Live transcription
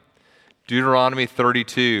Deuteronomy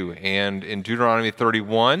 32. And in Deuteronomy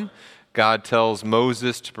 31, God tells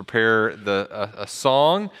Moses to prepare a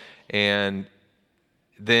song, and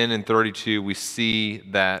then in 32 we see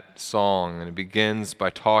that song, and it begins by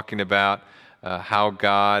talking about how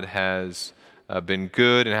God has been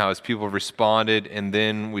good and how his people have responded, and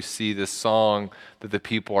then we see this song that the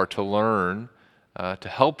people are to learn to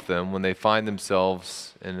help them when they find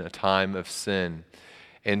themselves in a time of sin.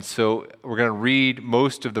 And so we're going to read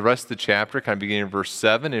most of the rest of the chapter, kind of beginning in verse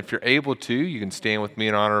 7. If you're able to, you can stand with me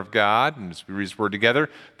in honor of God, and as we read his word together,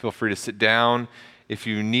 feel free to sit down if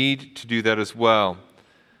you need to do that as well.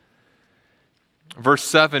 Verse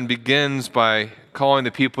 7 begins by calling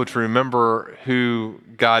the people to remember who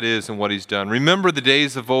God is and what he's done. Remember the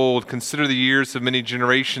days of old, consider the years of many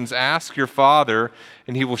generations. Ask your father,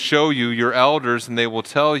 and he will show you, your elders, and they will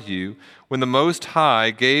tell you. When the Most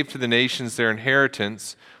High gave to the nations their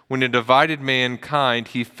inheritance, when he divided mankind,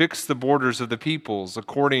 he fixed the borders of the peoples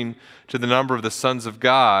according to the number of the sons of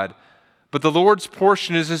God. But the Lord's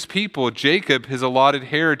portion is his people, Jacob his allotted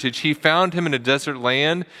heritage. He found him in a desert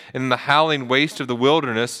land, and in the howling waste of the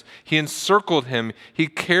wilderness. He encircled him, he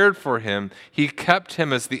cared for him, he kept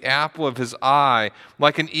him as the apple of his eye,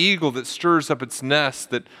 like an eagle that stirs up its nest,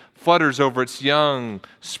 that flutters over its young,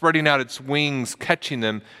 spreading out its wings, catching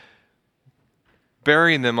them,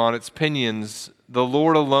 burying them on its pinions. The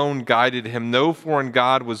Lord alone guided him. No foreign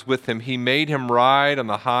god was with him. He made him ride on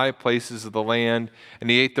the high places of the land, and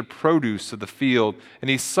he ate the produce of the field, and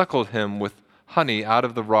he suckled him with honey out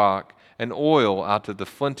of the rock, and oil out of the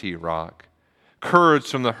flinty rock.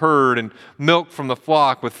 Curds from the herd, and milk from the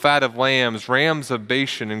flock, with fat of lambs, rams of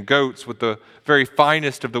Bashan, and goats with the very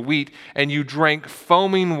finest of the wheat. And you drank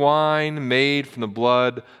foaming wine made from the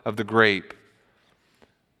blood of the grape.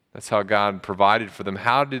 That's how God provided for them.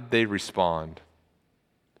 How did they respond?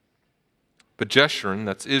 But Jeshurun,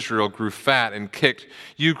 that's Israel, grew fat and kicked.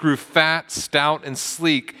 You grew fat, stout, and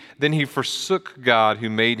sleek. Then he forsook God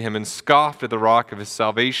who made him and scoffed at the rock of his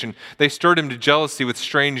salvation. They stirred him to jealousy with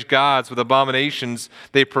strange gods, with abominations.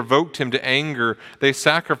 They provoked him to anger. They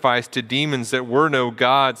sacrificed to demons that were no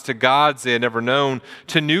gods, to gods they had never known,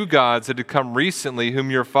 to new gods that had come recently,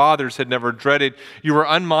 whom your fathers had never dreaded. You were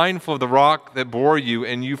unmindful of the rock that bore you,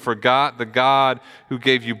 and you forgot the God who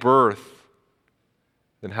gave you birth.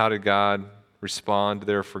 Then how did God respond to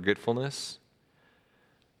their forgetfulness?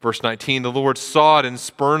 Verse 19, the Lord saw it and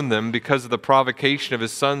spurned them because of the provocation of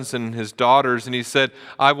his sons and his daughters, and he said,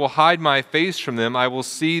 I will hide my face from them. I will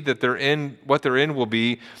see that what their end will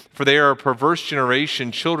be, for they are a perverse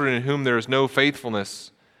generation, children in whom there is no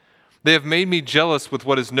faithfulness. They have made me jealous with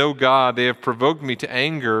what is no God. They have provoked me to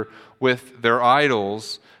anger with their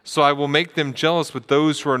idols. So I will make them jealous with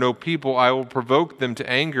those who are no people. I will provoke them to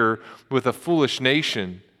anger with a foolish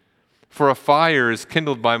nation. For a fire is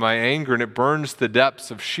kindled by my anger, and it burns the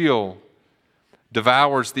depths of Sheol,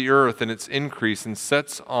 devours the earth and its increase, and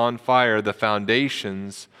sets on fire the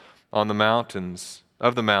foundations on the mountains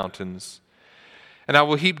of the mountains. And I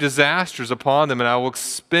will heap disasters upon them, and I will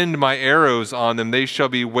expend my arrows on them. They shall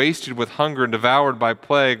be wasted with hunger and devoured by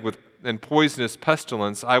plague and poisonous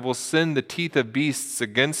pestilence. I will send the teeth of beasts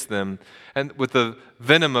against them, and with the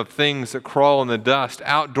venom of things that crawl in the dust.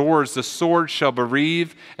 Outdoors the sword shall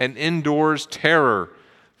bereave, and indoors terror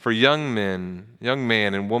for young man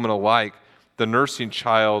and woman alike, the nursing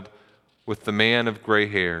child with the man of gray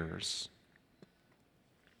hairs.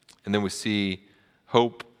 And then we see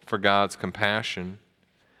hope for God's compassion.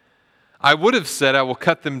 I would have said, I will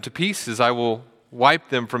cut them to pieces. I will wipe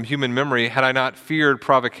them from human memory, had I not feared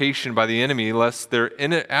provocation by the enemy, lest their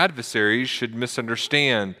adversaries should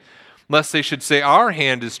misunderstand, lest they should say, our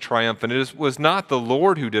hand is triumphant. It was not the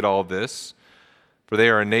Lord who did all this. For they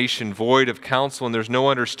are a nation void of counsel, and there's no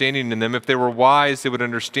understanding in them. If they were wise, they would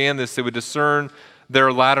understand this. They would discern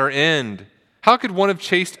their latter end. How could one have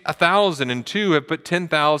chased 1,000 and two have put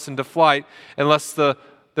 10,000 to flight, unless their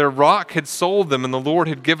rock had sold them and the Lord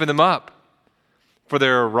had given them up? For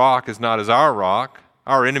their rock is not as our rock.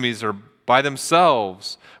 Our enemies are by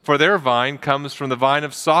themselves. For their vine comes from the vine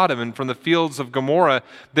of Sodom and from the fields of Gomorrah.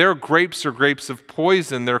 Their grapes are grapes of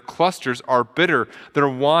poison. Their clusters are bitter. Their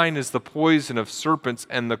wine is the poison of serpents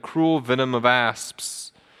and the cruel venom of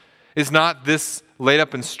asps. Is not this laid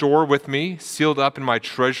up in store with me, sealed up in my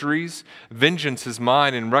treasuries? Vengeance is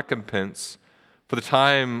mine and recompense. For the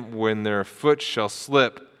time when their foot shall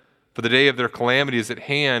slip, for the day of their calamity is at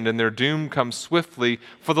hand, and their doom comes swiftly.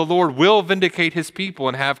 For the Lord will vindicate his people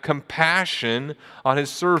and have compassion on his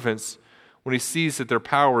servants when he sees that their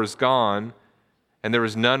power is gone and there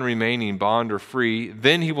is none remaining, bond or free.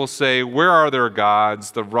 Then he will say, where are their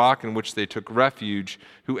gods, the rock in which they took refuge,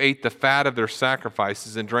 who ate the fat of their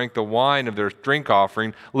sacrifices and drank the wine of their drink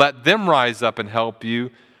offering? Let them rise up and help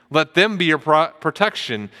you. Let them be your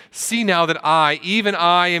protection. See now that I, even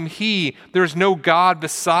I, am he. There is no God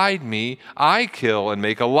beside me. I kill and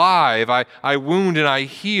make alive. I wound and I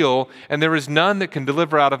heal, and there is none that can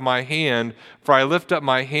deliver out of my hand. For I lift up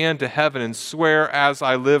my hand to heaven and swear as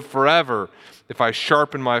I live forever. If I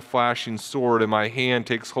sharpen my flashing sword and my hand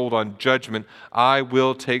takes hold on judgment, I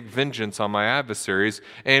will take vengeance on my adversaries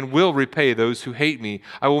and will repay those who hate me.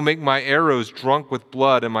 I will make my arrows drunk with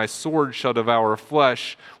blood, and my sword shall devour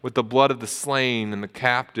flesh with the blood of the slain and the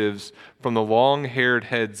captives from the long-haired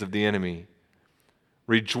heads of the enemy.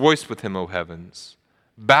 Rejoice with him, O heavens.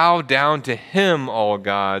 Bow down to him, all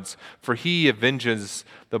gods, for he avenges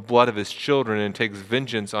the blood of his children and takes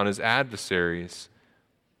vengeance on his adversaries.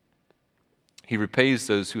 He repays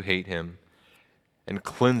those who hate him and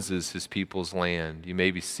cleanses his people's land. You may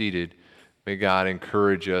be seated. May God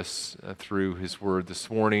encourage us through his word this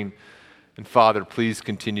morning. And Father, please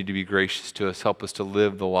continue to be gracious to us. Help us to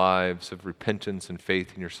live the lives of repentance and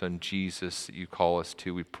faith in your Son, Jesus, that you call us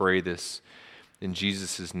to. We pray this in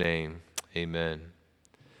Jesus' name. Amen.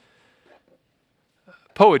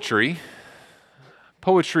 Poetry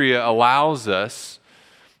allows us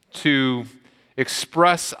to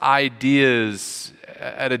express ideas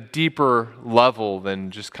at a deeper level than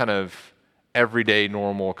just kind of everyday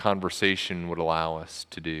normal conversation would allow us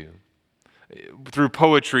to do. Through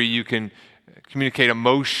poetry, you can communicate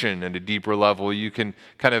emotion at a deeper level. You can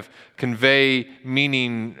kind of convey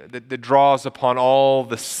meaning that draws upon all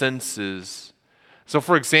the senses. So,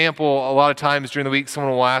 for example, a lot of times during the week,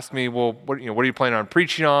 someone will ask me, well, what are you planning on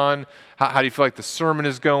preaching on? How do you feel like the sermon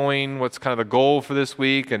is going? What's kind of the goal for this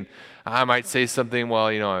week? And I might say something, well,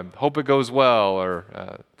 I hope it goes well, or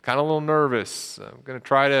kind of a little nervous. I'm going to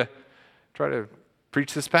try to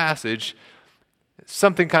preach this passage.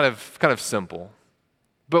 Something kind of simple.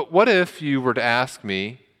 But what if you were to ask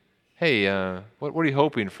me, hey, what are you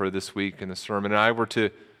hoping for this week in the sermon? And I were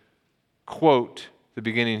to quote the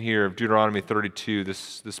beginning here of Deuteronomy 32,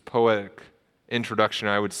 this poetic introduction,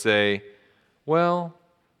 I would say, well,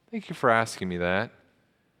 thank you for asking me that.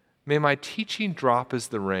 May my teaching drop as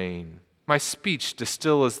the rain, my speech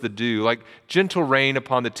distill as the dew, like gentle rain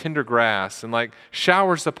upon the tender grass and like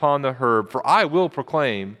showers upon the herb. For I will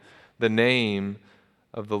proclaim the name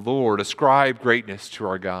of the Lord, ascribe greatness to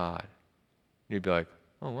our God. You'd be like,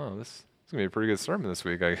 oh, wow, this is going to be a pretty good sermon this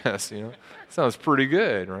week, I guess. Sounds pretty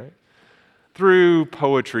good, right? Through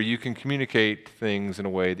poetry, you can communicate things in a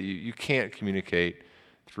way that you can't communicate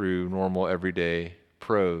through normal, everyday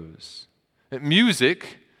prose.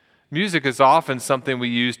 Music is often something we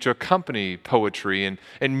use to accompany poetry,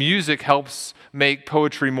 and music helps make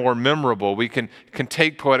poetry more memorable. We can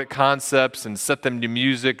take poetic concepts and set them to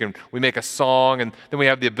music, and we make a song, and then we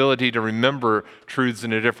have the ability to remember truths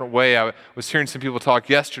in a different way. I was hearing some people talk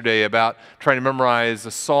yesterday about trying to memorize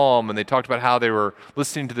a psalm, and they talked about how they were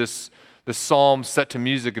listening to this psalm set to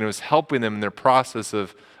music, and it was helping them in their process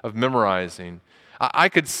of memorizing. I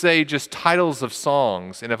could say just titles of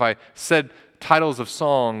songs, and if I said titles of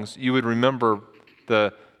songs, you would remember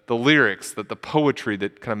the lyrics, the poetry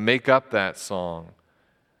that kind of make up that song.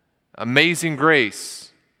 Amazing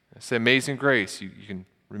Grace. I say Amazing Grace. You can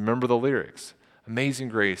remember the lyrics. Amazing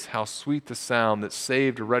Grace, how sweet the sound that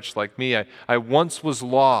saved a wretch like me. I once was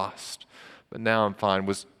lost, but now I'm found.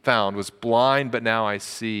 Was blind, but now I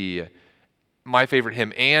see. My favorite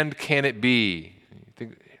hymn, And Can It Be?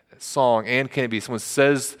 Song, And Can It Be? Someone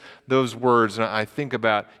says those words, and I think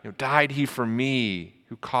about, died he for me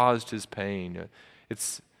who caused his pain?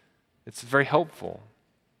 It's very helpful.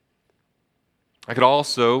 I could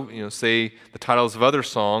also, say the titles of other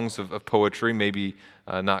songs of poetry, maybe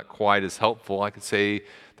not quite as helpful. I could say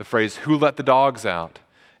the phrase, Who Let the Dogs Out?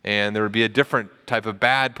 And there would be a different type of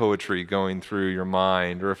bad poetry going through your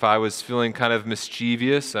mind. Or if I was feeling kind of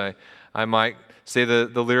mischievous, I might say the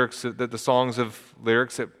lyrics, the songs of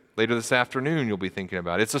lyrics that later this afternoon you'll be thinking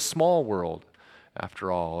about. It's a small world,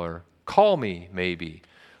 after all. Or Call Me, maybe.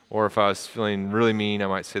 Or if I was feeling really mean, I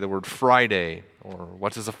might say the word Friday. Or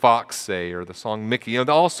What Does a Fox Say? Or the song Mickey.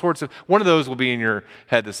 All sorts of. One of those will be in your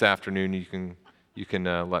head this afternoon. You can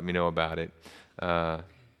let me know about it. But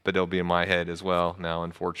it'll be in my head as well now,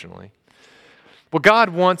 unfortunately. Well, God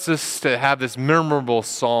wants us to have this memorable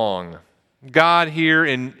song. God here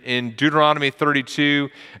in Deuteronomy 32,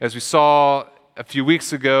 as we saw a few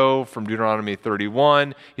weeks ago from Deuteronomy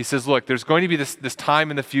 31. He says, look, there's going to be this time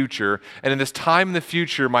in the future, and in this time in the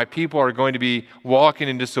future, my people are going to be walking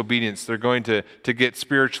in disobedience. They're going to get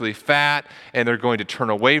spiritually fat, and they're going to turn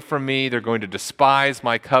away from me. They're going to despise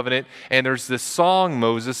my covenant. And there's this song,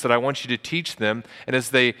 Moses, that I want you to teach them. And as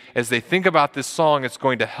they think about this song, it's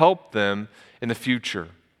going to help them in the future.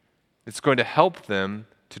 It's going to help them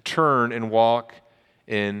to turn and walk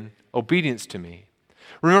in obedience to me.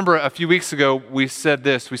 Remember, a few weeks ago, we said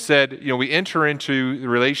this. We said, we enter into the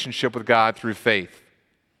relationship with God through faith.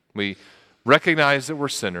 We recognize that we're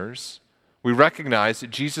sinners. We recognize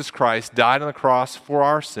that Jesus Christ died on the cross for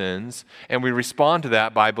our sins, and we respond to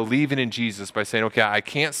that by believing in Jesus, by saying, okay, I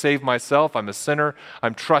can't save myself. I'm a sinner.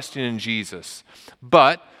 I'm trusting in Jesus.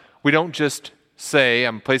 But we don't just say,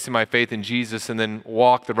 I'm placing my faith in Jesus, and then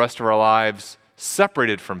walk the rest of our lives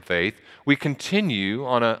separated from faith. We continue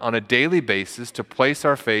on a daily basis to place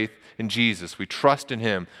our faith in Jesus. We trust in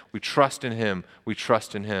Him. We trust in Him. We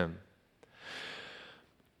trust in Him.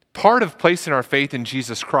 Part of placing our faith in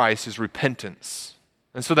Jesus Christ is repentance.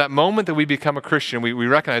 And so that moment that we become a Christian, we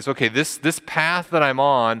recognize, okay, this path that I'm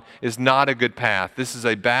on is not a good path. This is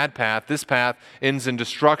a bad path. This path ends in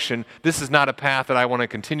destruction. This is not a path that I want to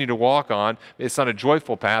continue to walk on. It's not a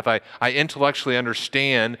joyful path. I intellectually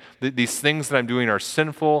understand that these things that I'm doing are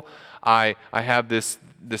sinful. I have this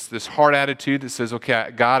hard attitude that says,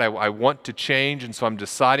 okay, God, I want to change, and so I'm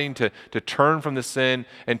deciding to turn from the sin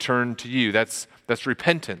and turn to you. That's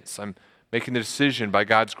repentance. I'm making the decision by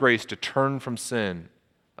God's grace to turn from sin.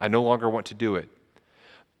 I no longer want to do it.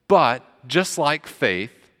 But just like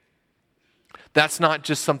faith, that's not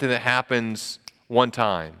just something that happens one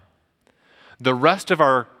time. The rest of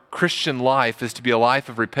our Christian life is to be a life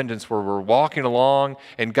of repentance where we're walking along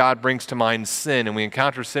and God brings to mind sin, and we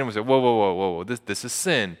encounter sin and we say, whoa, this is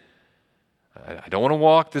sin. I don't want to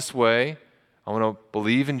walk this way. I want to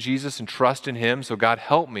believe in Jesus and trust in Him, so God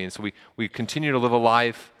help me. And so we continue to live a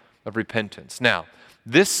life of repentance. Now,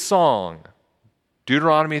 this song,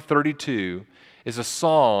 Deuteronomy 32, is a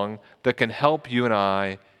song that can help you and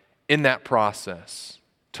I in that process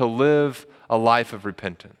to live a life of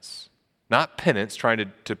repentance. Not penance, trying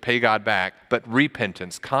to pay God back, but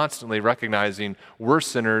repentance, constantly recognizing we're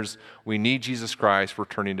sinners, we need Jesus Christ, we're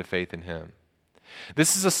turning to faith in Him.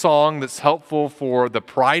 This is a song that's helpful for the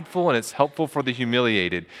prideful, and it's helpful for the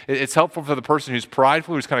humiliated. It's helpful for the person who's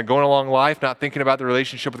prideful, who's kind of going along life, not thinking about the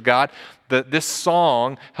relationship with God. This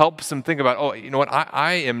song helps them think about, oh, you know what,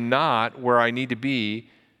 I am not where I need to be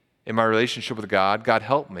in my relationship with God. God,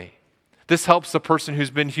 help me. This helps the person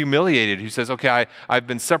who's been humiliated, who says, okay, I've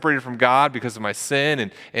been separated from God because of my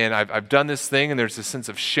sin, and I've done this thing, and there's a sense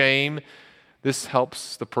of shame. This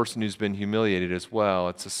helps the person who's been humiliated as well.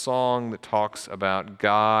 It's a song that talks about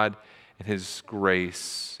God and His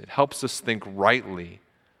grace. It helps us think rightly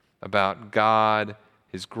about God,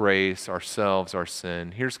 His grace, ourselves, our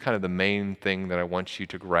sin. Here's kind of the main thing that I want you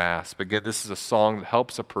to grasp. Again, this is a song that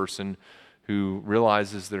helps a person who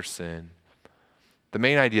realizes their sin. The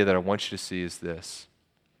main idea that I want you to see is this: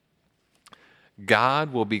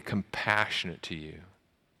 God will be compassionate to you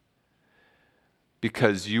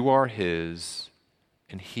because you are His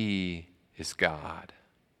and He is God.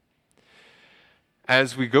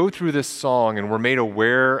 As we go through this song and we're made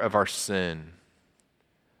aware of our sin,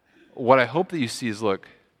 what I hope that you see is, look,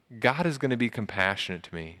 God is going to be compassionate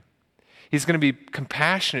to me. He's going to be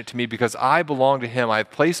compassionate to me because I belong to Him.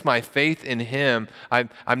 I've placed my faith in Him.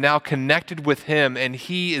 I'm now connected with Him, and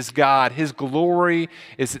He is God. His glory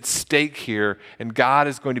is at stake here, and God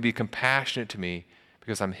is going to be compassionate to me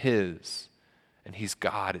because I'm His, and He's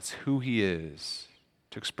God. It's who He is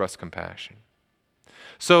to express compassion.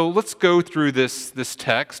 So let's go through this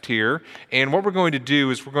text here, and what we're going to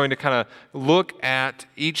do is we're going to kind of look at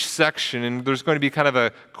each section, and there's going to be kind of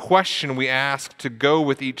a question we ask to go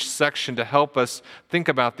with each section to help us think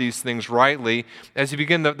about these things rightly. As you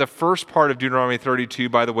begin the first part of Deuteronomy 32,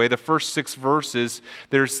 by the way, the first 6 verses,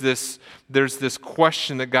 there's this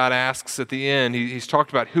question that God asks at the end. He's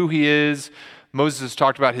talked about who He is. Moses has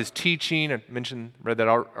talked about His teaching. I read that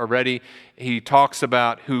already. He talks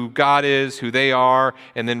about who God is, who they are.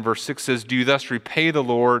 And then verse 6 says, "Do you thus repay the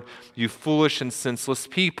Lord, you foolish and senseless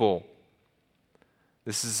people?"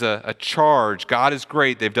 This is a charge. God is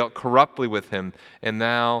great. They've dealt corruptly with Him. And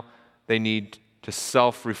now they need to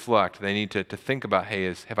self-reflect. They need to think about,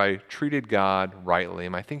 hey, have I treated God rightly?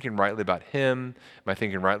 Am I thinking rightly about Him? Am I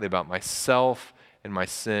thinking rightly about myself and my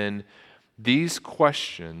sin? These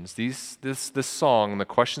questions, this song, and the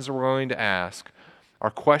questions that we're going to ask are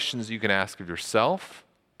questions you can ask of yourself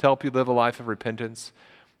to help you live a life of repentance.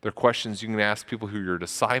 They're questions you can ask people who you're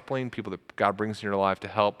discipling, people that God brings in your life to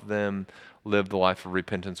help them live the life of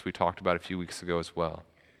repentance we talked about a few weeks ago as well.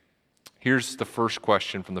 Here's the first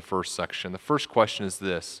question from the first section. The first question is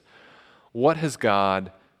this: what has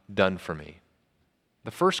God done for me?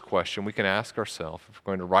 The first question we can ask ourselves, if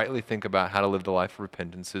we're going to rightly think about how to live the life of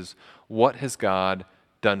repentance, is what has God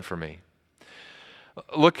done for me?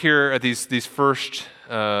 Look here at this first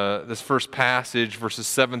passage, verses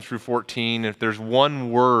 7 through 14. If there's one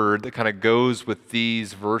word that kind of goes with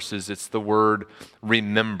these verses, it's the word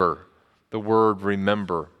remember. The word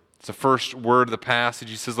remember. It's the first word of the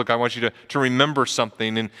passage. He says, look, I want you to remember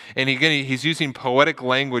something. And again, he's using poetic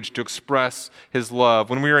language to express his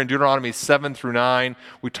love. When we were in Deuteronomy 7 through 9,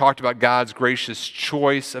 we talked about God's gracious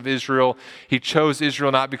choice of Israel. He chose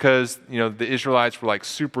Israel not because, the Israelites were like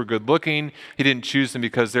super good looking. He didn't choose them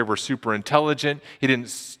because they were super intelligent. He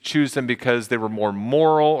didn't choose them because they were more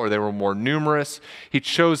moral or they were more numerous. He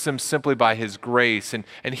chose them simply by his grace. And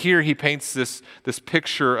here he paints this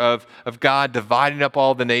picture of God dividing up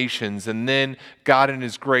all the nations, and then God in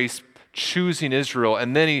his grace choosing Israel.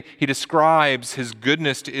 And then he describes his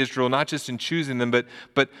goodness to Israel, not just in choosing them, but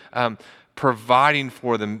providing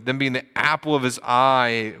for them being the apple of his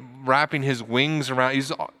eye, wrapping his wings around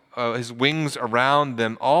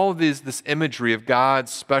them. All this imagery of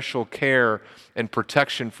God's special care and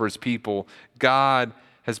protection for his people. God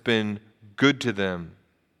has been good to them.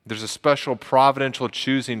 There's a special providential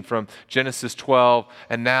choosing from Genesis 12,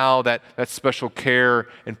 and now that special care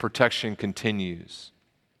and protection continues.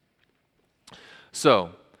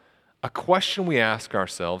 So, a question we ask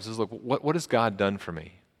ourselves is, look, what has God done for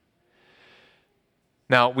me?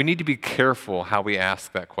 Now, we need to be careful how we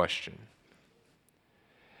ask that question.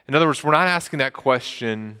 In other words, we're not asking that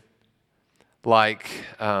question like,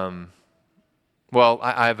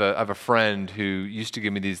 I have a friend who used to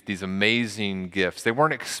give me these amazing gifts. They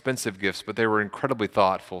weren't expensive gifts, but they were incredibly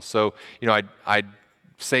thoughtful. So, I'd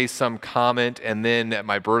say some comment, and then at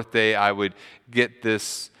my birthday, I would get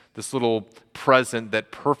this little present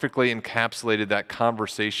that perfectly encapsulated that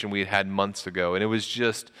conversation we had months ago. And it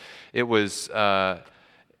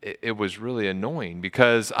was really annoying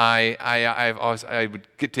because I would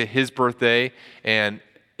get to his birthday, and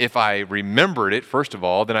if I remembered it, first of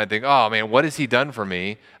all, then I'd think, oh man, what has he done for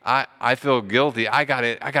me? I feel guilty. I got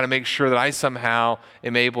to make sure that I somehow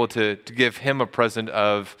am able to give him a present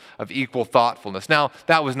of equal thoughtfulness. Now,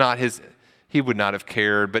 that was not he would not have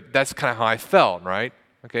cared, but that's kind of how I felt, right?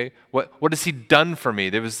 Okay, what has he done for me?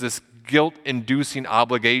 There was this guilt-inducing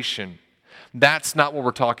obligation. That's not what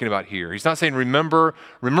we're talking about here. He's not saying, remember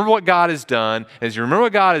what God has done. As you remember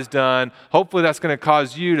what God has done, hopefully that's going to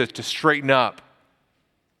cause you to straighten up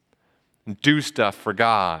and do stuff for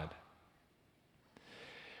God.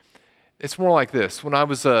 It's more like this. When I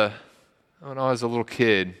was a little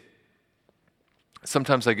kid,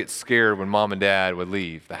 sometimes I get scared when mom and dad would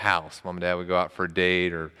leave the house. Mom and dad would go out for a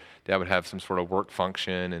date, or dad would have some sort of work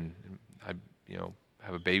function, and I'd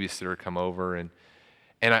have a babysitter come over, and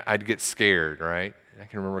I'd get scared, right? I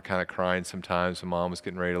can remember kind of crying sometimes when mom was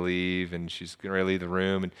getting ready to leave, and she's getting ready to leave the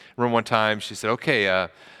room. And I remember one time she said, okay,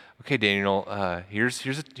 Daniel, here's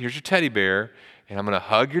your teddy bear, and I'm going to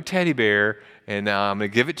hug your teddy bear, and I'm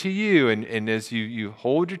going to give it to you. And as you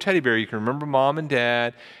hold your teddy bear, you can remember mom and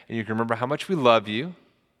dad, and you can remember how much we love you.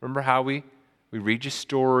 Remember how we read you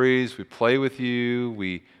stories, we play with you,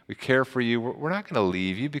 we care for you. We're not going to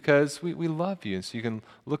leave you because we love you. And so you can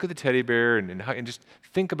look at the teddy bear and just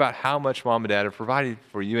think about how much mom and dad have provided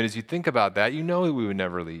for you. And as you think about that, you know that we would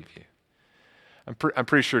never leave you. I'm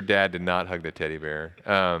pretty sure Dad did not hug the teddy bear.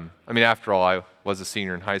 After all, I was a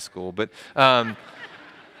senior in high school. But but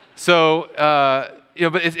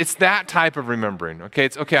it's that type of remembering. Okay,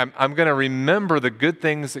 it's okay. I'm going to remember the good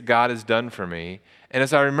things that God has done for me, and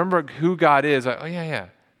as I remember who God is,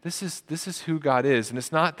 this is who God is, and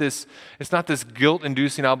it's not this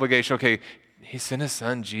guilt-inducing obligation. Okay, He sent His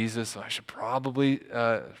Son Jesus, so I should probably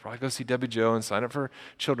go see Debbie Jo and sign up for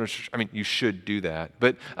children's church. You should do that,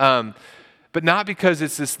 but not because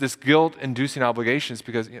it's this guilt-inducing obligation. It's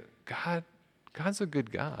because God's a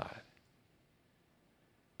good God.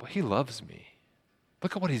 But He loves me.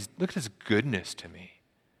 Look at His goodness to me.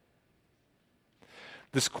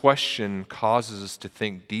 This question causes us to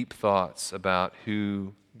think deep thoughts about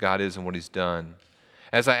who God is and what He's done.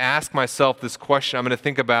 As I ask myself this question, I'm going to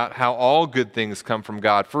think about how all good things come from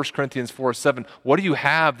God. 1 Corinthians 4:7, what do you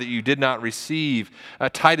have that you did not receive?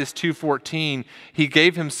 Titus 2:14, he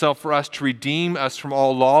gave himself for us to redeem us from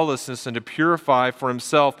all lawlessness and to purify for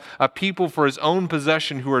himself a people for his own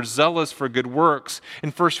possession who are zealous for good works.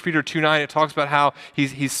 In 1 Peter 2:9, it talks about how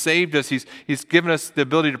he's saved us. He's given us the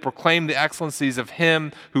ability to proclaim the excellencies of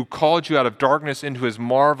him who called you out of darkness into his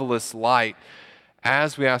marvelous light.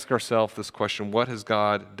 As we ask ourselves this question, what has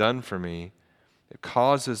God done for me? It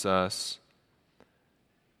causes us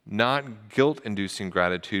not guilt-inducing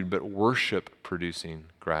gratitude, but worship-producing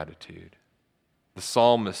gratitude. The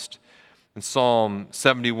psalmist in Psalm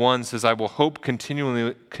 71 says, I will hope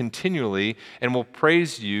continually and will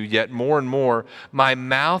praise you yet more and more. My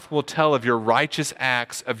mouth will tell of your righteous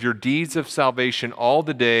acts, of your deeds of salvation all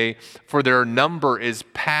the day, for their number is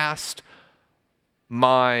past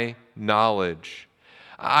my knowledge.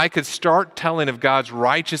 I could start telling of God's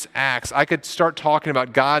righteous acts. I could start talking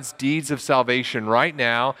about God's deeds of salvation right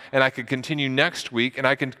now, and I could continue next week, and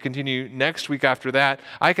I could continue next week after that.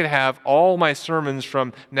 I could have all my sermons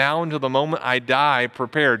from now until the moment I die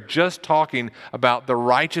prepared, just talking about the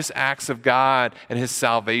righteous acts of God and his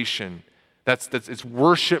salvation. It's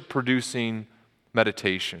worship-producing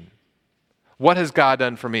meditation. What has God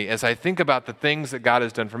done for me? As I think about the things that God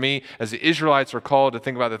has done for me, as the Israelites are called to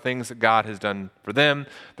think about the things that God has done for them,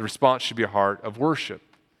 the response should be a heart of worship.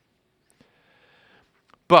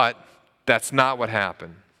 But that's not what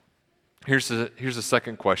happened. Here's a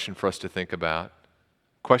second question for us to think about.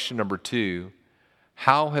 Question number 2,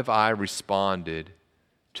 how have I responded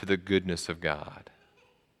to the goodness of God?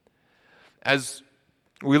 As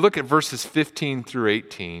we look at verses 15 through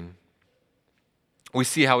 18, we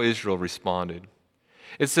see how Israel responded.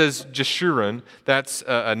 It says Jeshurun, that's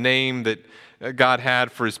a name that God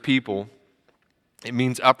had for his people. It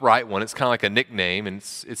means upright one. It's kind of like a nickname, and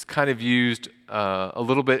it's kind of used a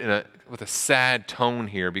little bit with a sad tone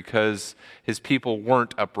here because his people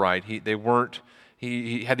weren't upright.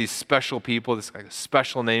 He had these special people, this like a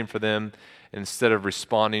special name for them. And instead of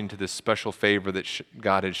responding to this special favor that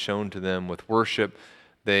God had shown to them with worship,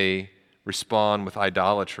 they respond with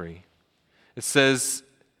idolatry. It says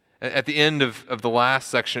at the end of the last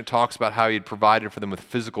section, it talks about how he had provided for them with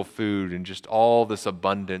physical food and just all this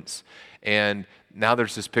abundance. And now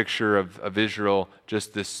there's this picture of Israel,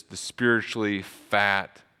 just the spiritually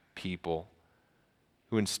fat people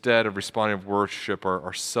who instead of responding with worship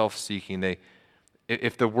are self-seeking.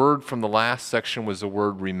 If the word from the last section was the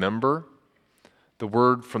word remember, the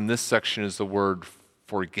word from this section is the word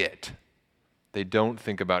forget. They don't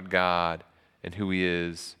think about God and who he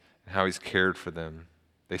is, how he's cared for them.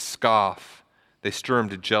 They scoff. They stir him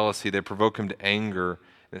to jealousy. They provoke him to anger.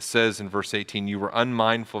 And it says in verse 18, you were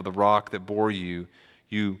unmindful of the rock that bore you.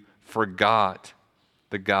 You forgot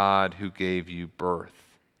the God who gave you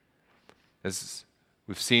birth. As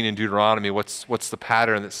we've seen in Deuteronomy, what's the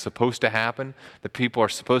pattern that's supposed to happen? The people are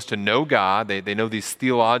supposed to know God. They know these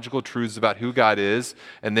theological truths about who God is.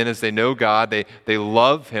 And then as they know God, they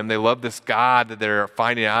love him. They love this God that they're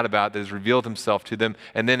finding out about that has revealed himself to them.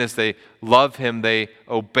 And then as they love him, they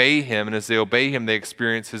obey him. And as they obey him, they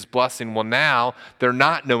experience his blessing. Well, now they're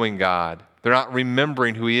not knowing God. They're not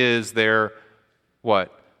remembering who he is. They're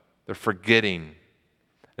what? They're forgetting.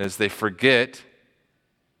 And as they forget,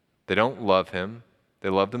 they don't love him. They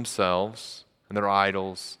love themselves and their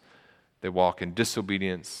idols. They walk in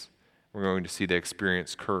disobedience. We're going to see they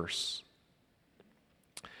experience curse.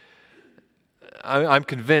 I'm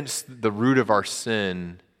convinced the root of our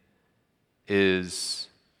sin is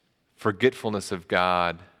forgetfulness of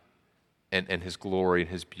God and his glory and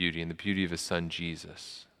his beauty and the beauty of his son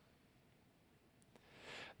Jesus.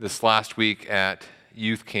 This last week at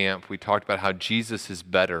youth camp, we talked about how Jesus is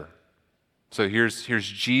better. So here's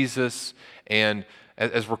Jesus, and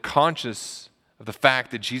as we're conscious of the fact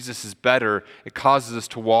that Jesus is better, it causes us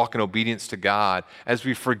to walk in obedience to God. As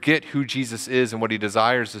we forget who Jesus is and what he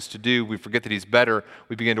desires us to do, we forget that he's better,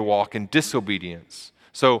 we begin to walk in disobedience.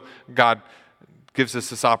 So God gives us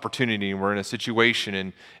this opportunity, and we're in a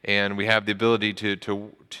situation, and we have the ability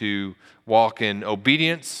to walk in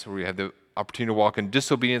obedience, or we have the opportunity to walk in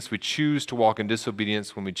disobedience. We choose to walk in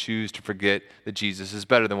disobedience when we choose to forget that Jesus is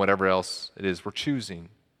better than whatever else it is we're choosing.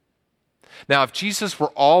 Now, if Jesus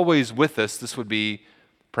were always with us, this would be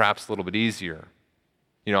perhaps a little bit easier.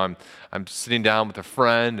 You know, I'm sitting down with a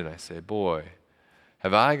friend, and I say, boy,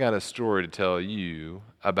 have I got a story to tell you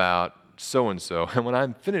about so-and-so. And when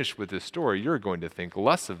I'm finished with this story, you're going to think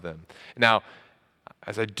less of them. Now,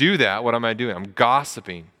 as I do that, what am I doing? I'm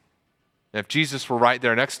gossiping. And if Jesus were right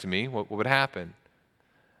there next to me, what would happen?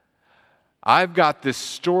 I've got this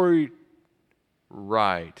story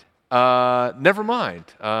Right. Never mind.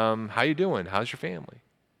 How you doing? How's your family?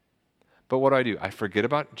 But what do? I forget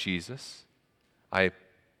about Jesus. I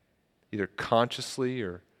either consciously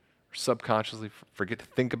or subconsciously forget to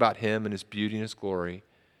think about him and his beauty and his glory,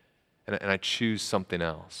 and I choose something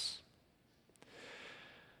else.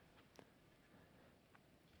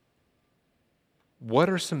 What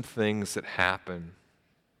are some things that happen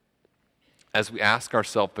as we ask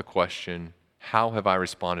ourselves the question, how have I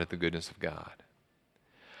responded to the goodness of God?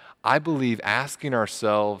 I believe asking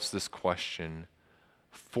ourselves this question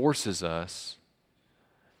forces us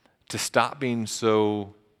to stop being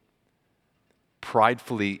so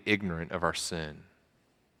pridefully ignorant of our sin.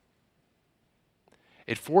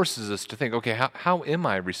 It forces us to think, okay, how am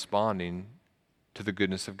I responding to the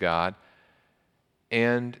goodness of God?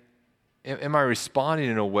 And am I responding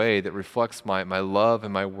in a way that reflects my love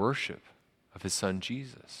and my worship of his son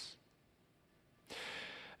Jesus?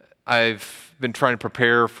 I've been trying to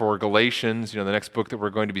prepare for Galatians, the next book that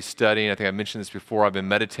we're going to be studying. I think I mentioned this before. I've been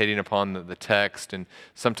meditating upon the text, and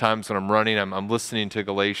sometimes when I'm running, I'm listening to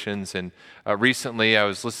Galatians. And recently I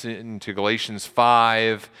was listening to Galatians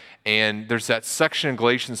 5, and there's that section in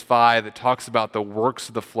Galatians 5 that talks about the works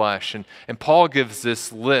of the flesh. And Paul gives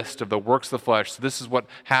this list of the works of the flesh. So this is what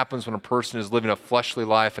happens when a person is living a fleshly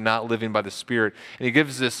life and not living by the Spirit. And he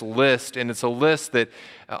gives this list, and it's a list that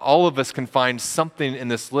all of us can find something in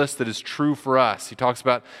this list that is true for us.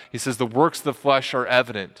 He says the works of the flesh are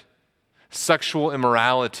evident: sexual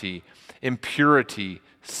immorality, impurity,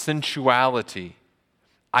 sensuality,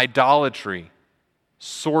 idolatry,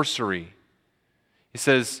 sorcery. He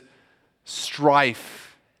says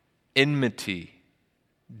strife, enmity,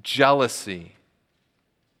 jealousy,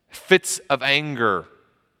 fits of anger,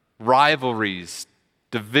 rivalries,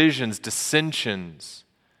 divisions, dissensions,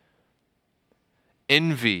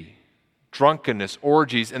 envy, drunkenness,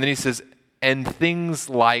 orgies, and then he says, and things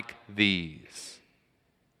like these.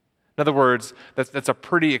 In other words, that's a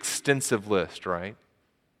pretty extensive list, right?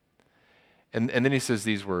 And then he says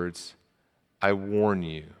these words, I warn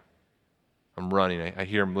you. I'm running. I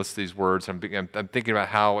hear him list these words. I'm thinking about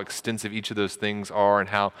how extensive each of those things are and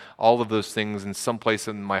how all of those things in some place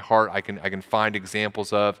in my heart I can find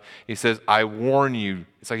examples of. He says, I warn you.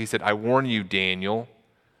 It's like he said, I warn you, Daniel.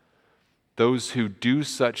 Those who do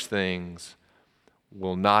such things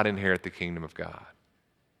will not inherit the kingdom of God.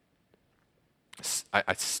 It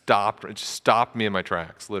just stopped me in my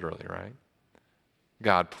tracks, literally, right?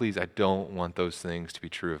 God, please, I don't want those things to be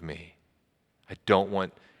true of me. I don't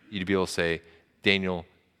want you to be able to say, Daniel,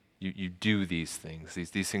 you do these things.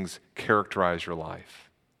 These things characterize your life.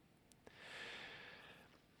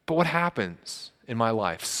 But what happens in my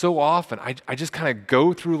life? So often, I just kind of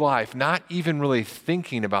go through life not even really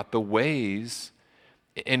thinking about the ways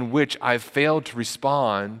in which I've failed to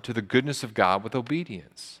respond to the goodness of God with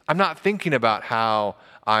obedience. I'm not thinking about how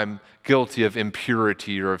I'm guilty of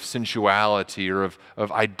impurity or of sensuality or of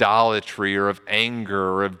idolatry or of anger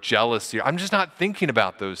or of jealousy. I'm just not thinking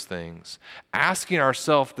about those things. Asking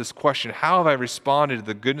ourselves this question, how have I responded to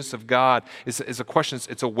the goodness of God, is a question,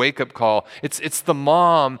 it's a wake-up call. It's the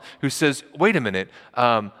mom who says, wait a minute,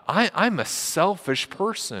 I'm a selfish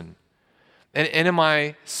person. And in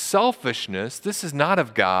my selfishness, this is not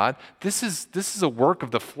of God. This is a work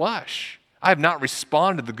of the flesh. I have not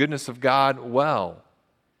responded to the goodness of God well.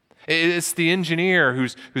 It's the engineer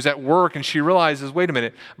who's at work and she realizes, wait a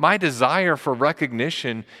minute, my desire for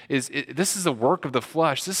recognition this is a work of the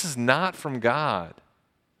flesh. This is not from God.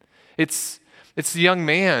 It's the young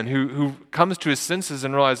man who comes to his senses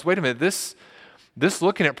and realizes, wait a minute, this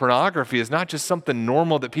looking at pornography is not just something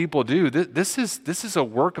normal that people do. This is a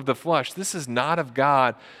work of the flesh. This is not of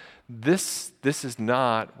God. This is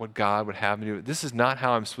not what God would have me do. This is not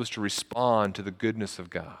how I'm supposed to respond to the goodness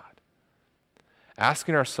of God.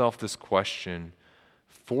 Asking ourselves this question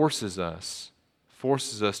forces us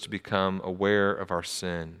to become aware of our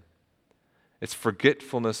sin. It's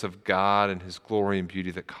forgetfulness of God and his glory and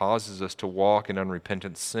beauty that causes us to walk in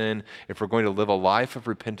unrepentant sin. If we're going to live a life of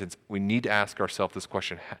repentance, we need to ask ourselves this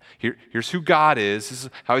question. Here's who God is. This is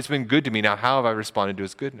how he's been good to me. Now, how have I responded to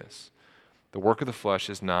his goodness? The work of the flesh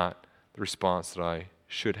is not the response that I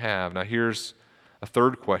should have. Now, here's a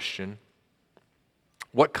third question.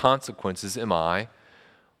 What consequences am I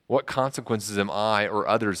or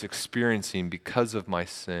others experiencing because of my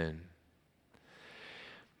sin?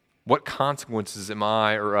 What consequences am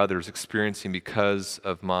I or others experiencing because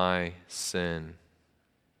of my sin?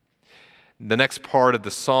 The next part of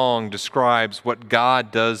the song describes what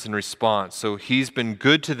God does in response. So he's been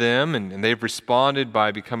good to them, and they've responded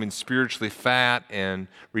by becoming spiritually fat and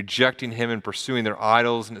rejecting him and pursuing their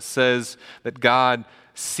idols. And it says that God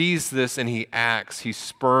sees this and he acts, he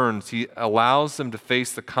spurns, he allows them to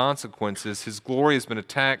face the consequences. His glory has been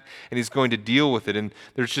attacked and he's going to deal with it. And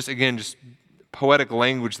there's just poetic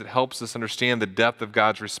language that helps us understand the depth of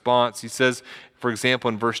God's response. He says, for example,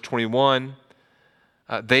 in verse 21,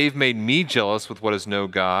 they've made me jealous with what is no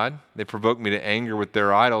God. They provoke me to anger with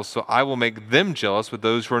their idols, so I will make them jealous with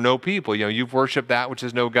those who are no people. You've worshiped that which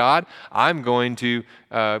is no God. I'm going to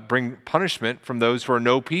bring punishment from those who are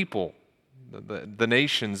no people, the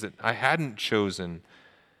nations that I hadn't chosen.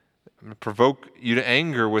 I'm going to provoke you to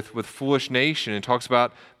anger with foolish nation. It talks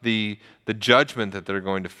about the judgment that they're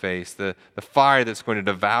going to face, the fire that's going to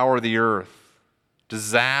devour the earth,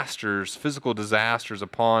 disasters, physical disasters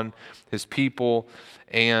upon his people.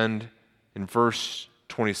 And in verse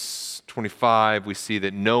 25, we see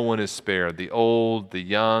that no one is spared. The old, the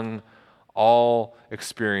young, all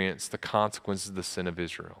experience the consequences of the sin of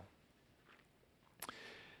Israel.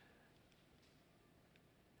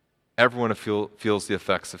 Everyone feels the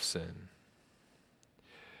effects of sin.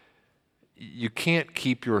 You can't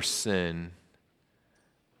keep your sin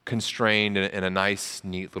constrained in a nice,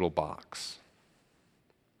 neat little box.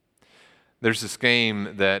 There's this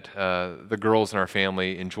game that the girls in our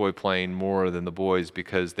family enjoy playing more than the boys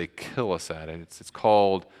because they kill us at it. It's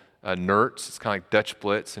called Nerds. It's kind of like Dutch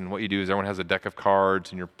Blitz, and what you do is everyone has a deck of cards,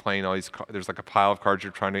 and you're playing all these. There's like a pile of cards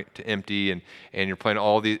you're trying to empty, and you're playing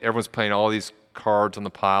all these. Everyone's playing all these cards on the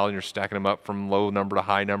pile, and you're stacking them up from low number to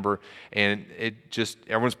high number, and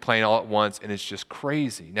everyone's playing all at once, and it's just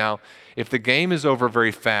crazy. Now, if the game is over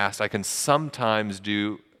very fast, I can sometimes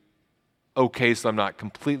do okay, so I'm not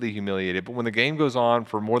completely humiliated. But when the game goes on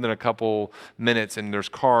for more than a couple minutes and there's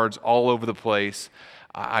cards all over the place,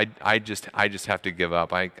 I just have to give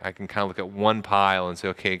up. I can kind of look at one pile and say,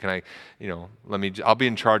 okay, I'll be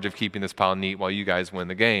in charge of keeping this pile neat while you guys win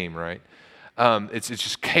the game, right? It's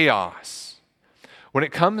just chaos. When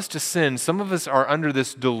it comes to sin, some of us are under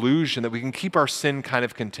this delusion that we can keep our sin kind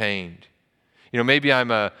of contained. Maybe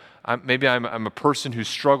I'm a person who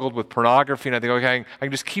struggled with pornography, and I think, okay, I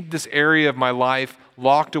can just keep this area of my life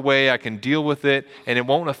locked away. I can deal with it, and it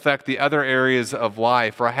won't affect the other areas of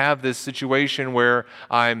life. Or I have this situation where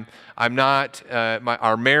our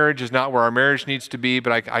marriage is not where our marriage needs to be,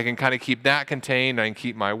 but I can kind of keep that contained. I can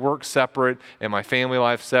keep my work separate and my family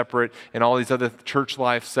life separate, and all these other church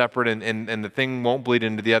life separate, and the thing won't bleed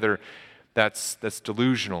into the other. That's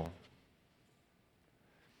delusional.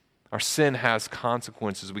 Our sin has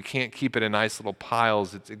consequences. We can't keep it in nice little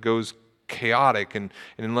piles. It goes chaotic, and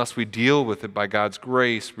unless we deal with it by God's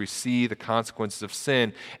grace, we see the consequences of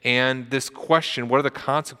sin. And this question, what are the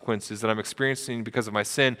consequences that I'm experiencing because of my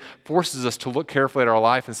sin, forces us to look carefully at our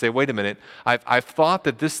life and say, wait a minute, I've thought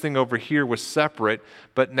that this thing over here was separate,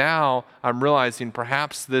 but now I'm realizing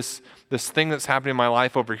perhaps this thing that's happening in my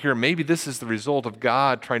life over here, maybe this is the result of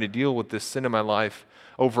God trying to deal with this sin in my life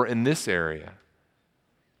over in this area.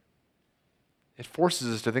 It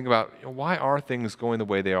forces us to think about, why are things going the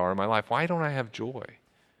way they are in my life? Why don't I have joy?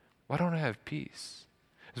 Why don't I have peace?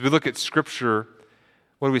 As we look at Scripture,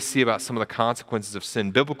 what do we see about some of the consequences of sin,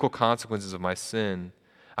 biblical consequences of my sin?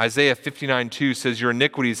 Isaiah 59:2 says, your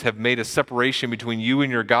iniquities have made a separation between you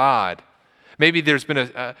and your God. Maybe there's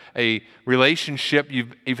been a relationship,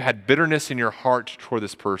 you've had bitterness in your heart toward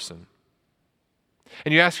this person.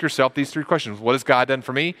 And you ask yourself these three questions. What has God done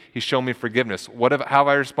for me? He's shown me forgiveness. How have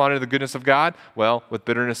I responded to the goodness of God? Well, with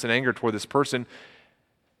bitterness and anger toward this person.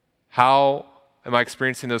 How am I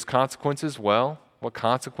experiencing those consequences? Well, what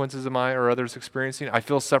consequences am I or others experiencing? I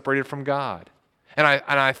feel separated from God. And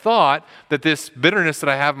I thought that this bitterness that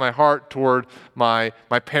I have in my heart toward my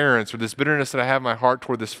parents, or this bitterness that I have in my heart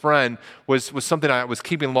toward this friend was something I was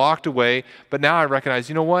keeping locked away. But now I recognize,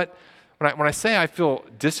 you know what? When I say I feel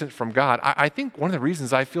distant from God, I think one of the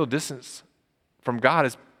reasons I feel distance from God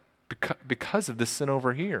is because of this sin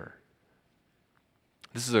over here.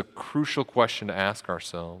 This is a crucial question to ask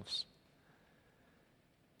ourselves.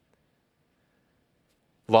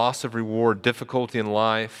 Loss of reward, difficulty in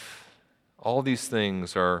life, all these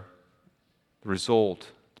things are the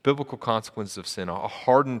result, the biblical consequences of sin, a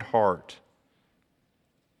hardened heart.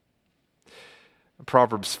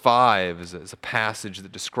 Proverbs 5 is a passage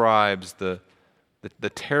that describes the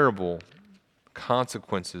terrible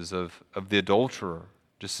consequences of the adulterer,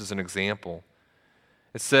 just as an example.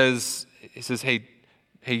 It says, hey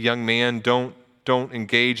young man, don't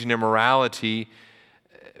engage in immorality,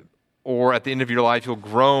 or at the end of your life you'll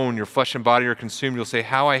groan, your flesh and body are consumed. You'll say,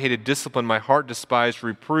 how I hated discipline, my heart despised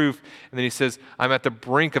reproof. And then he says, I'm at the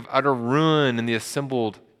brink of utter ruin in the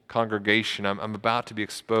assembled congregation. I'm about to be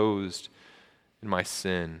exposed in my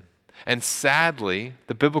sin. And sadly,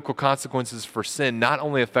 the biblical consequences for sin not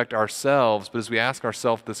only affect ourselves, but as we ask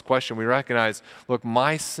ourselves this question, we recognize, look,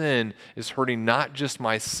 my sin is hurting not just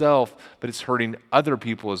myself, but it's hurting other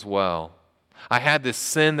people as well. I had this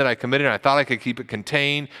sin that I committed, and I thought I could keep it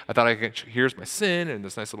contained. I thought here's my sin in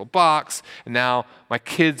this nice little box, and now my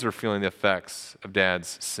kids are feeling the effects of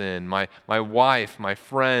dad's sin. My wife, my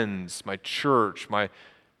friends, my church,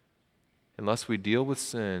 unless we deal with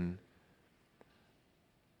sin,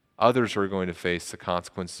 others are going to face the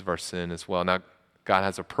consequences of our sin as well. Now, God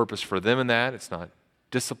has a purpose for them in that. It's not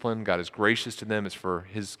discipline. God is gracious to them. It's for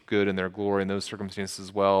His good and their glory in those circumstances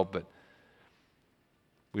as well. But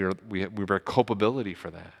we bear culpability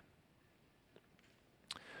for that.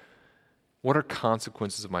 What are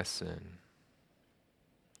consequences of my sin?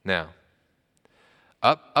 Now,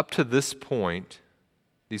 up to this point,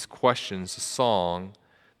 these questions, the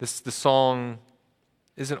song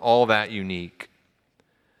isn't all that unique.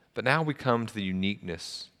 But now we come to the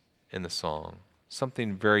uniqueness in the song.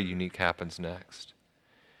 Something very unique happens next.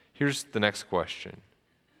 Here's the next question.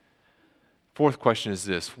 Fourth question is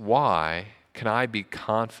this: why can I be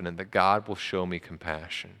confident that God will show me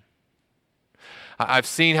compassion? I've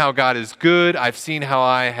seen how God is good. I've seen how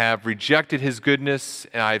I have rejected His goodness,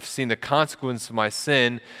 and I've seen the consequence of my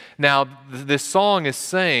sin. Now, this song is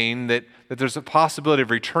saying that there's a possibility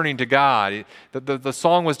of returning to God. The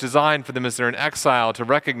song was designed for them as they're in exile to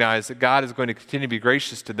recognize that God is going to continue to be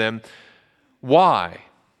gracious to them. Why?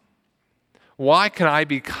 Why can I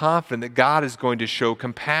be confident that God is going to show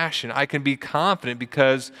compassion? I can be confident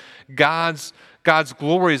because God's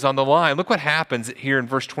glory is on the line. Look what happens here in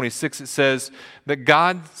verse 26. It says that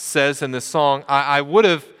God says in this song, I would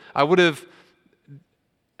have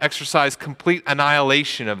exercised complete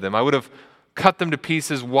annihilation of them. I would have cut them to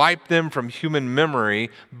pieces, wiped them from human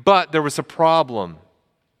memory, but there was a problem.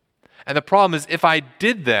 And the problem is, if I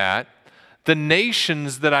did that, the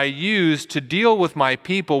nations that I used to deal with my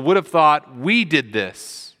people would have thought, we did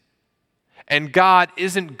this. And God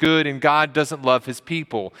isn't good, and God doesn't love His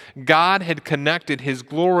people. God had connected His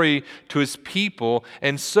glory to His people,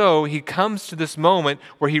 and so He comes to this moment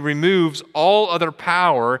where He removes all other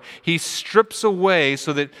power. He strips away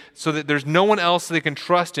so that there's no one else they can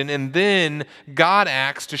trust in, and then God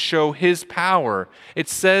acts to show His power. It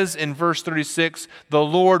says in verse 36, the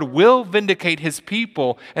Lord will vindicate His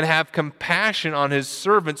people and have compassion on His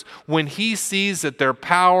servants when He sees that their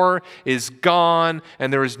power is gone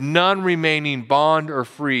and there is none remaining, bond or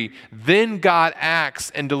free. Then God acts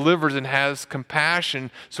and delivers and has compassion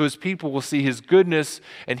so His people will see His goodness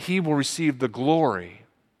and He will receive the glory.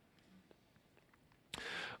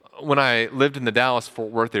 When I lived in the Dallas-Fort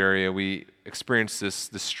Worth area, we experienced this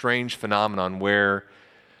strange phenomenon where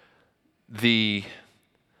the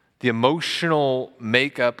emotional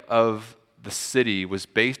makeup of the city was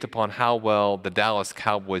based upon how well the Dallas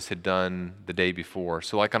Cowboys had done the day before.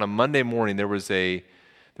 So like on a Monday morning, there was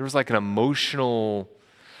like an emotional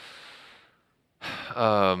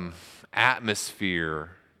atmosphere.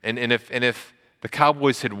 And if the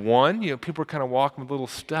Cowboys had won, people were kind of walking with a little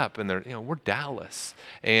step, and they're, we're Dallas.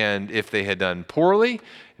 And if they had done poorly,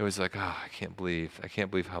 it was like, I can't believe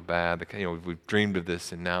how bad. We've dreamed of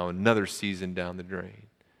this, and now another season down the drain.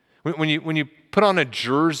 When you put on a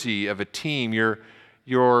jersey of a team, you're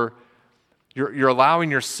allowing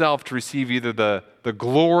yourself to receive either the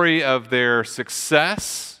glory of their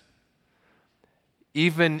success,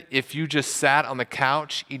 even if you just sat on the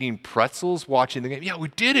couch eating pretzels, watching the game. Yeah, we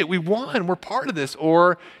did it. We won. We're part of this.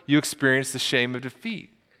 Or you experience the shame of defeat.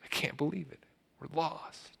 I can't believe it. We're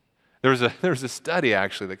lost. There was a study,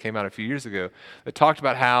 actually, that came out a few years ago that talked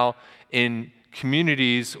about how in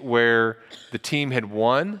communities where the team had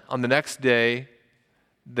won, on the next day,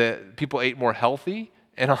 the people ate more healthy.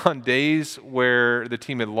 And on days where the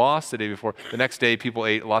team had lost the day before, the next day people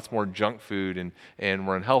ate lots more junk food and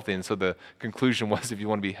were unhealthy. And so the conclusion was, if you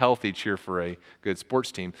want to be healthy, cheer for a good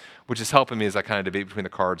sports team, which is helping me as I kind of debate between the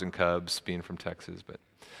Cards and Cubs, being from Texas. But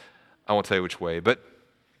I won't tell you which way, but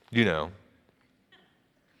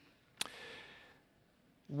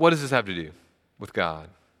What does this have to do with God?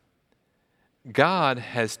 God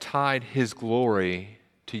has tied His glory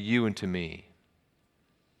to you and to me.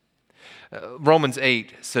 Romans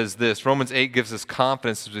 8 says this. Romans 8 gives us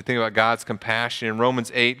confidence as we think about God's compassion. In Romans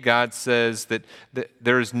 8, God says that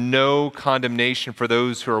there is no condemnation for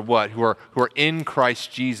those who are what? Who are in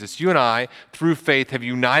Christ Jesus. You and I, through faith, have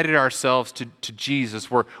united ourselves to Jesus.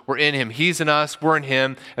 We're in Him. He's in us. We're in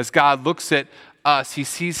Him. As God looks at us, He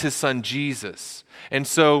sees His Son, Jesus. And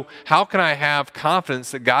so how can I have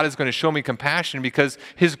confidence that God is going to show me compassion? Because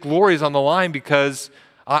His glory is on the line, because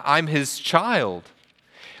I'm His child.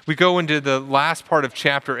 We go into the last part of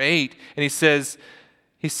chapter 8, and he says,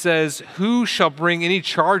 who shall bring any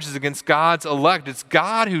charges against God's elect? It's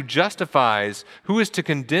God who justifies. Who is to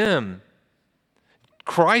condemn?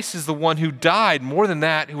 Christ is the one who died, more than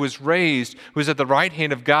that, who was raised, who is at the right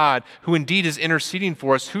hand of God, who indeed is interceding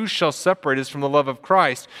for us. Who shall separate us from the love of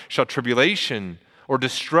Christ? Shall tribulation, or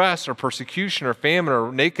distress, or persecution, or famine,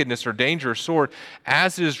 or nakedness, or danger, or sword?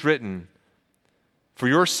 As it is written, for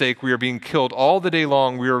your sake we are being killed all the day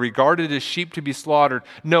long. We are regarded as sheep to be slaughtered.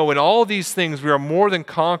 No, in all these things we are more than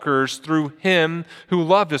conquerors through him who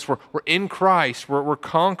loved us. We're in Christ. We're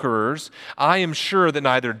conquerors. I am sure that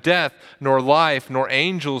neither death, nor life, nor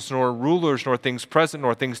angels, nor rulers, nor things present,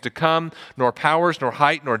 nor things to come, nor powers, nor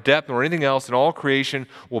height, nor depth, nor anything else in all creation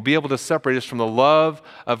will be able to separate us from the love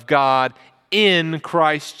of God in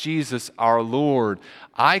Christ Jesus our Lord.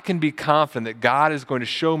 I can be confident that God is going to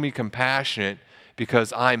show me compassion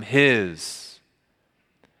because I'm his,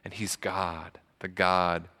 and he's God, the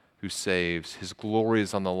God who saves. His glory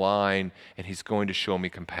is on the line, and he's going to show me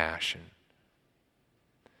compassion.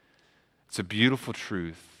 It's a beautiful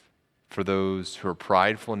truth for those who are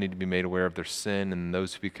prideful and need to be made aware of their sin, and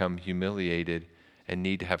those who become humiliated and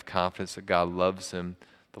need to have confidence that God loves them.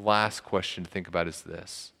 The last question to think about is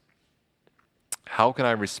this: how can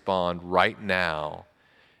I respond right now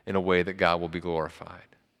in a way that God will be glorified?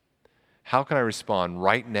 How can I respond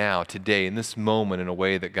right now, today, in this moment, in a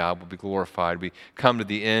way that God will be glorified? We come to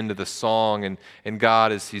the end of the song, and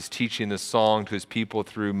God, as he's teaching this song to his people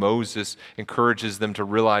through Moses, encourages them to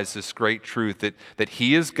realize this great truth, that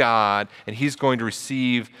he is God, and he's going to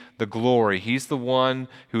receive the glory. He's the one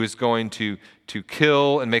who is going to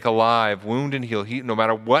kill and make alive, wound and heal. No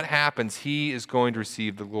matter what happens, he is going to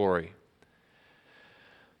receive the glory.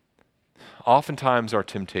 Oftentimes our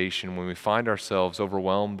temptation when we find ourselves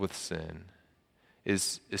overwhelmed with sin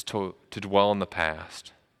is to dwell in the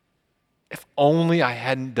past. If only I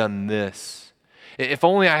hadn't done this. If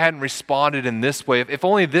only I hadn't responded in this way. If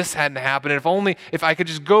only this hadn't happened. If I could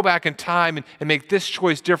just go back in time and make this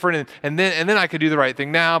choice different, and then I could do the right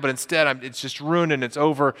thing now, but instead it's just ruined and it's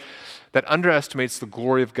over. That underestimates the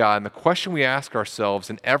glory of God. And the question we ask ourselves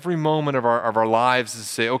in every moment of our lives is to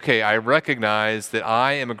say, okay, I recognize that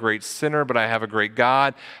I am a great sinner, but I have a great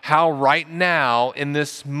God. How right now, in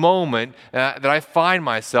this moment that I find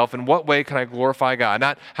myself, in what way can I glorify God?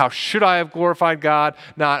 Not how should I have glorified God,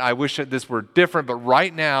 not I wish that this were different, but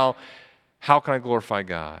right now, how can I glorify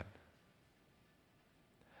God?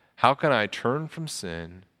 How can I turn from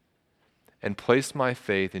sin and place my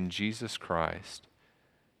faith in Jesus Christ,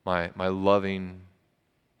 my loving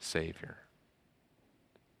Savior?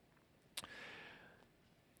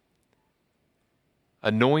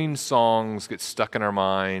 Annoying songs get stuck in our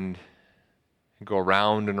mind and go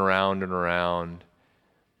around and around and around.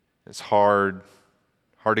 It's hard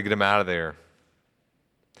to get them out of there.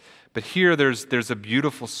 But here there's a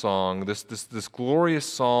beautiful song, this glorious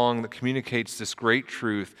song that communicates this great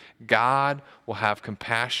truth. God will have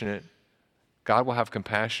compassion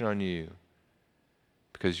on you,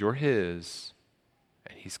 because you're his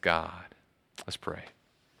and he's God. Let's pray.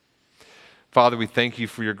 Father, we thank you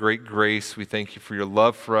for your great grace. We thank you for your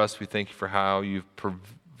love for us. We thank you for how you've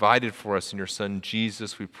provided for us in your Son,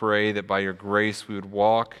 Jesus. We pray that by your grace we would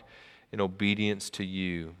walk in obedience to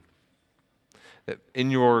you. That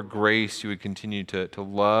in your grace you would continue to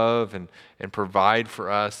love and provide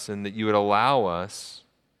for us, and that you would allow us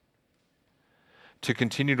to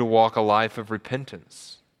continue to walk a life of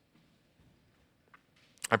repentance.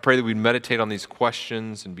 I pray that we'd meditate on these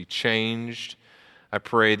questions and be changed. I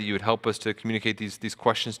pray that you would help us to communicate these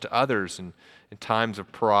questions to others in times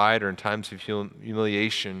of pride or in times of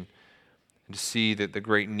humiliation, and to see that the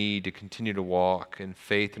great need to continue to walk in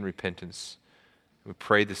faith and repentance. We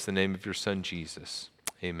pray this in the name of your Son, Jesus.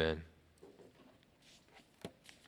 Amen.